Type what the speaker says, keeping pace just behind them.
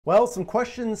Well, some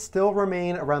questions still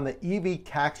remain around the EV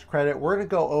tax credit. We're going to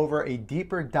go over a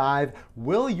deeper dive.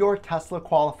 Will your Tesla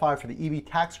qualify for the EV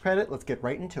tax credit? Let's get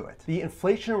right into it. The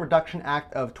Inflation Reduction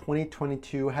Act of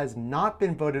 2022 has not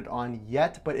been voted on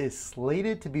yet, but is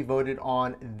slated to be voted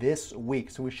on this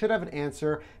week. So we should have an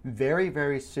answer very,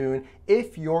 very soon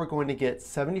if you're going to get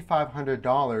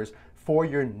 $7,500 for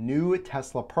your new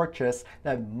Tesla purchase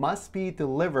that must be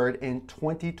delivered in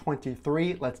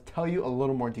 2023. Let's tell you a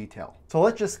little more detail. So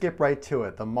let's just skip right to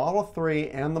it. The Model 3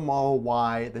 and the Model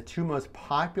Y, the two most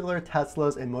popular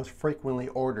Teslas and most frequently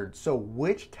ordered. So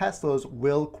which Teslas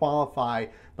will qualify,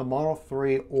 the Model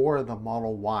 3 or the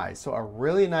Model Y? So a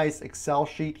really nice Excel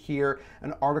sheet here,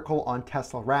 an article on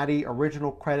Tesla Ratty.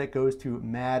 Original credit goes to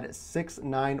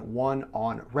Mad691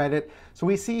 on Reddit. So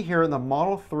we see here the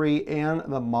Model 3 and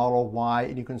the Model Y,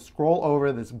 and you can scroll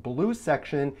over. This blue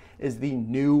section is the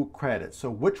new credit. So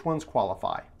which ones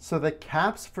qualify? So the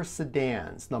caps for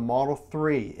sedans, the Model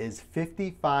 3 is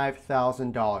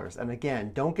 $55,000. And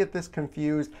again, don't get this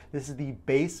confused. This is the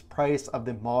base price of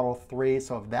the Model 3.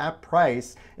 So if that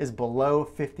price is below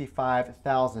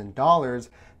 $55,000,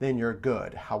 then you're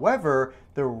good. However,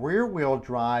 the rear wheel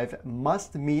drive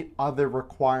must meet other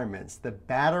requirements. The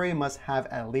battery must have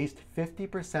at least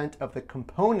 50% of the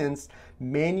components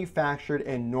manufactured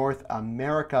in North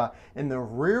America. And the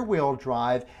rear wheel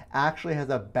drive actually has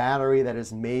a battery that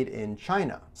is made in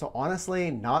China. So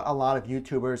honestly, not a lot of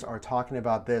YouTubers are talking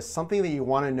about this. Something that you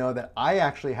want to know that I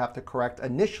actually have to correct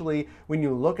initially when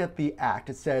you look at the act,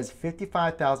 it says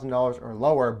 $55,000 or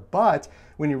lower, but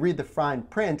when you read the fine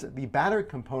print, the battery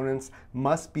components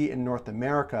must be in North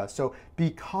America. So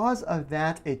because of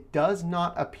that, it does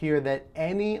not appear that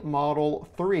any Model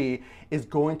 3 is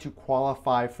going to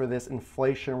qualify for this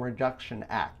Inflation Reduction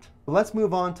Act. Let's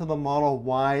move on to the Model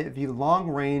Y. The long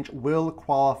range will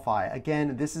qualify.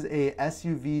 Again, this is a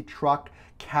SUV truck,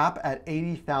 cap at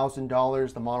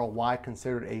 $80,000. The Model Y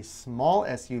considered a small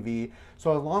SUV.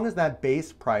 So as long as that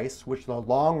base price, which the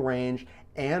long range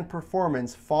and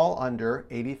performance fall under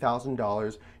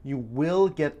 $80,000, you will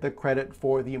get the credit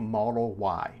for the Model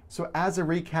Y. So as a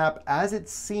recap, as it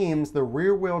seems, the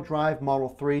rear wheel drive Model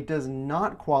 3 does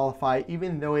not qualify,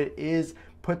 even though it is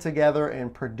put together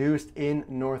and produced in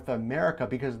North America,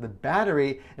 because the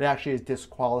battery, it actually is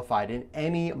disqualified. And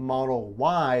any Model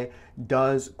Y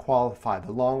does qualify,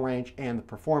 the long range and the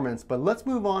performance. But let's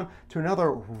move on to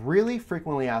another really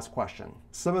frequently asked question.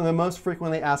 Some of the most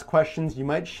frequently asked questions, you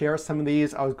might share some of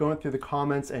these. I was going through the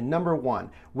comments, and number one,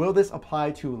 will this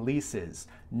apply to leases?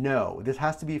 No, this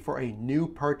has to be for a new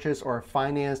purchase or a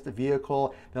financed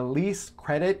vehicle. The lease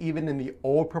credit, even in the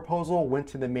old proposal, went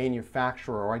to the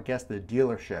manufacturer, or I guess the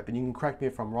dealership. And you can correct me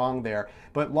if I'm wrong there.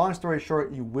 But long story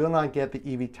short, you will not get the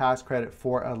EV tax credit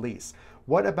for a lease.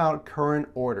 What about current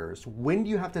orders? When do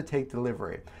you have to take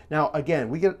delivery? Now, again,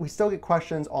 we still get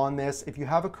questions on this. If you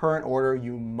have a current order,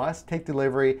 you must take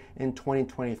delivery in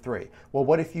 2023. Well,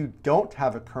 what if you don't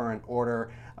have a current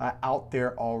order out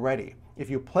there already? If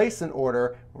you place an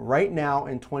order right now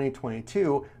in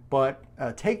 2022, but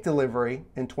take delivery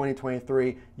in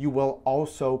 2023, you will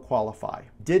also qualify.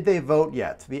 Did they vote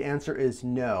yet? The answer is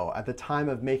no. At the time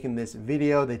of making this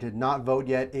video, they did not vote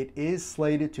yet. It is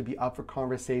slated to be up for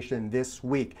conversation this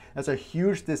week. That's a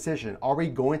huge decision. Are we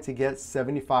going to get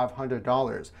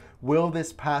 $7,500? Will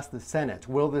this pass the Senate?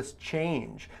 Will this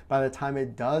change by the time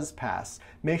it does pass?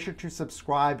 Make sure to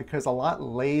subscribe, because a lot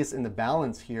lays in the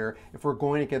balance here if we're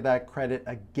going to get that credit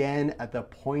again at the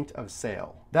point of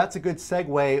sale. That's a good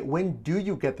segue. When do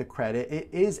you get the credit? It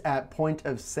is at point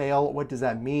of sale. What does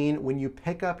that mean? When you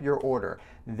pick up your order,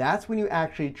 that's when you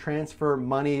actually transfer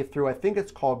money through, I think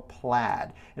it's called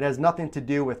Plaid. It has nothing to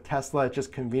do with Tesla, it's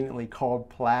just conveniently called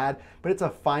Plaid, but it's a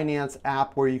finance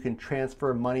app where you can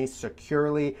transfer money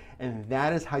securely, and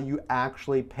that is how you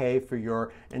actually pay for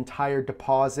your entire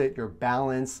deposit, your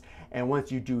balance. And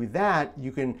once you do that,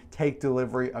 you can take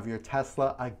delivery of your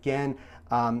Tesla. Again,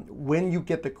 when you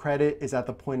get the credit is at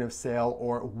the point of sale,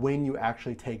 or when you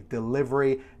actually take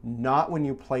delivery, not when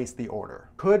you place the order.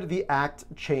 Could the act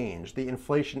change, the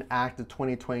Inflation Act of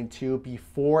 2022,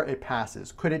 before it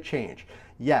passes? Could it change?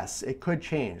 Yes, it could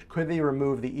change. Could they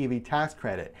remove the EV tax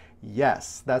credit?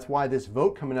 Yes, that's why this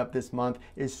vote coming up this month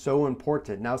is so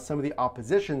important. Now, some of the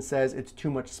opposition says it's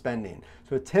too much spending.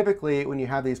 So typically when you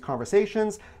have these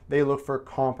conversations, they look for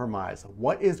compromise.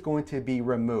 What is going to be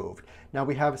removed? Now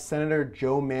we have Senator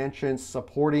Joe Manchin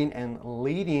supporting and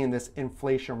leading this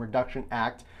Inflation Reduction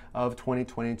Act of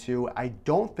 2022. I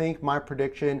don't think, my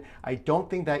prediction, I don't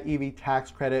think that EV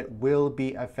tax credit will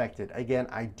be affected. Again,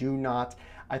 I do not.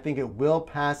 I think it will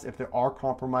pass if there are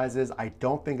compromises. I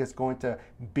don't think it's going to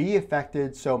be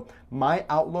affected. So my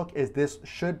outlook is this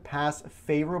should pass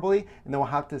favorably, and then we'll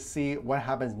have to see what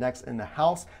happens next in the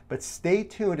House. But stay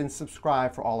tuned and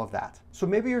subscribe for all of that. So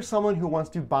maybe you're someone who wants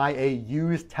to buy a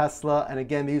used Tesla, and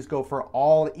again, these go for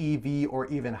all EV or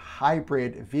even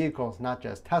hybrid vehicles, not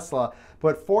just Tesla.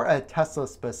 But for a Tesla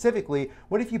specifically,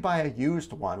 what if you buy a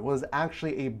used one? Well, it's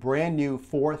actually a brand new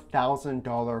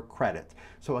 $4,000 credit.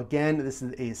 So again, this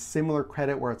is a similar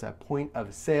credit where it's a point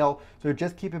of sale. So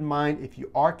just keep in mind, if you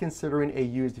are considering a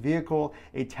used vehicle,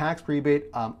 a tax rebate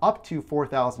up to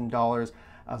 $4,000,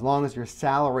 as long as your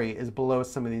salary is below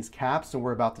some of these caps, and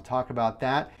we're about to talk about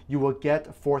that, you will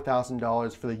get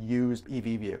 $4,000 for the used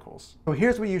EV vehicles. So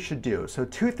here's what you should do. So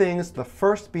two things. The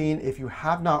first being, if you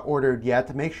have not ordered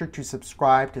yet, make sure to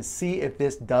subscribe to see if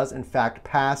this does in fact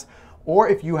pass, or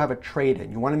if you have a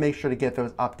trade-in, you want to make sure to get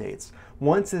those updates.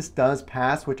 Once this does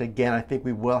pass, which again, I think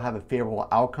we will have a favorable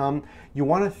outcome, you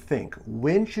want to think,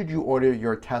 when should you order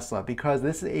your Tesla? Because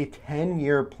this is a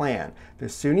 10-year plan. The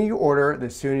sooner you order, the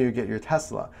sooner you get your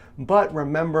Tesla. But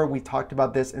remember, we talked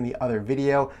about this in the other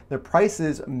video, the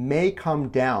prices may come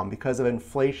down because of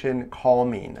inflation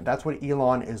calming. That's what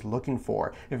Elon is looking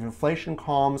for. If inflation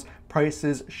calms,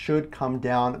 prices should come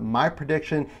down. My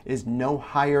prediction is no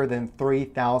higher than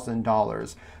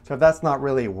 $3,000. So if that's not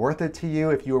really worth it to you,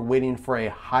 if you were waiting for a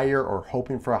higher or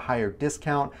hoping for a higher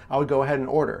discount, I would go ahead and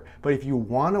order. But if you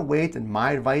want to wait, and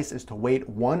my advice is to wait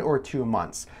 1 or 2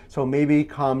 months. So maybe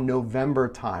come November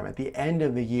time, at the end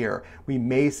of the year, we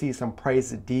may see some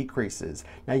price decreases.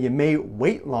 Now you may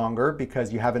wait longer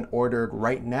because you haven't ordered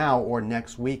right now or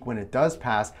next week when it does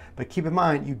pass, but keep in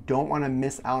mind, you don't want to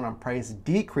miss out on price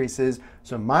decreases.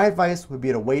 So my advice would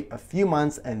be to wait a few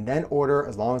months and then order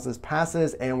as long as this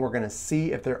passes, and we're going to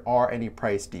see if there are any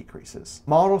price decreases.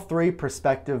 Model 3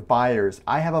 prospective buyers.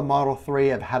 I have a Model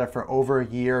 3. I've had it for over a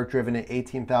year, driven it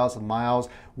 18,000 miles.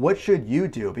 What should you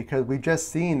do? Because we've just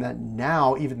seen that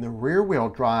now even the rear wheel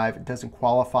drive doesn't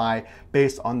qualify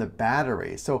based on the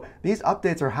battery. So these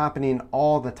updates are happening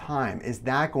all the time. Is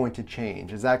that going to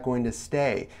change? Is that going to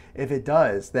stay? If it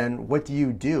does, then what do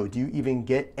you do? Do you even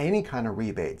get any kind of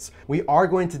rebates? We are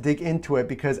going to dig into it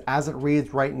because as it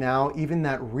reads right now, even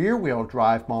that rear wheel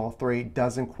drive Model 3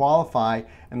 doesn't qualify,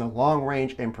 and the long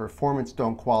range and performance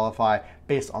don't qualify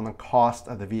based on the cost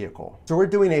of the vehicle. So we're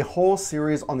doing a whole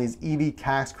series on these EV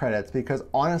tax credits because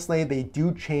honestly, they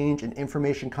do change and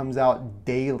information comes out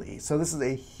daily. So this is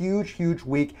a huge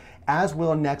week, as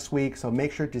will next week. So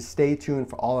make sure to stay tuned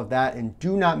for all of that and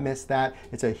do not miss that.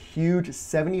 It's a huge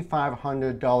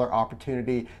 $7,500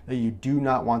 opportunity that you do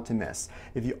not want to miss.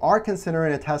 If you are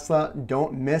considering a Tesla,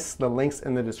 don't miss the links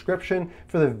in the description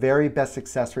for the very best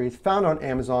accessories found on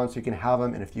Amazon so you can have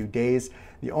them in a few days.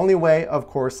 The only way, of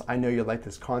course, I know you like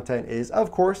this content is, of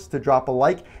course, to drop a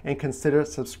like and consider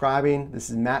subscribing.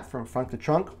 This is Matt from Front to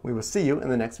Trunk. We will see you in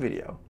the next video.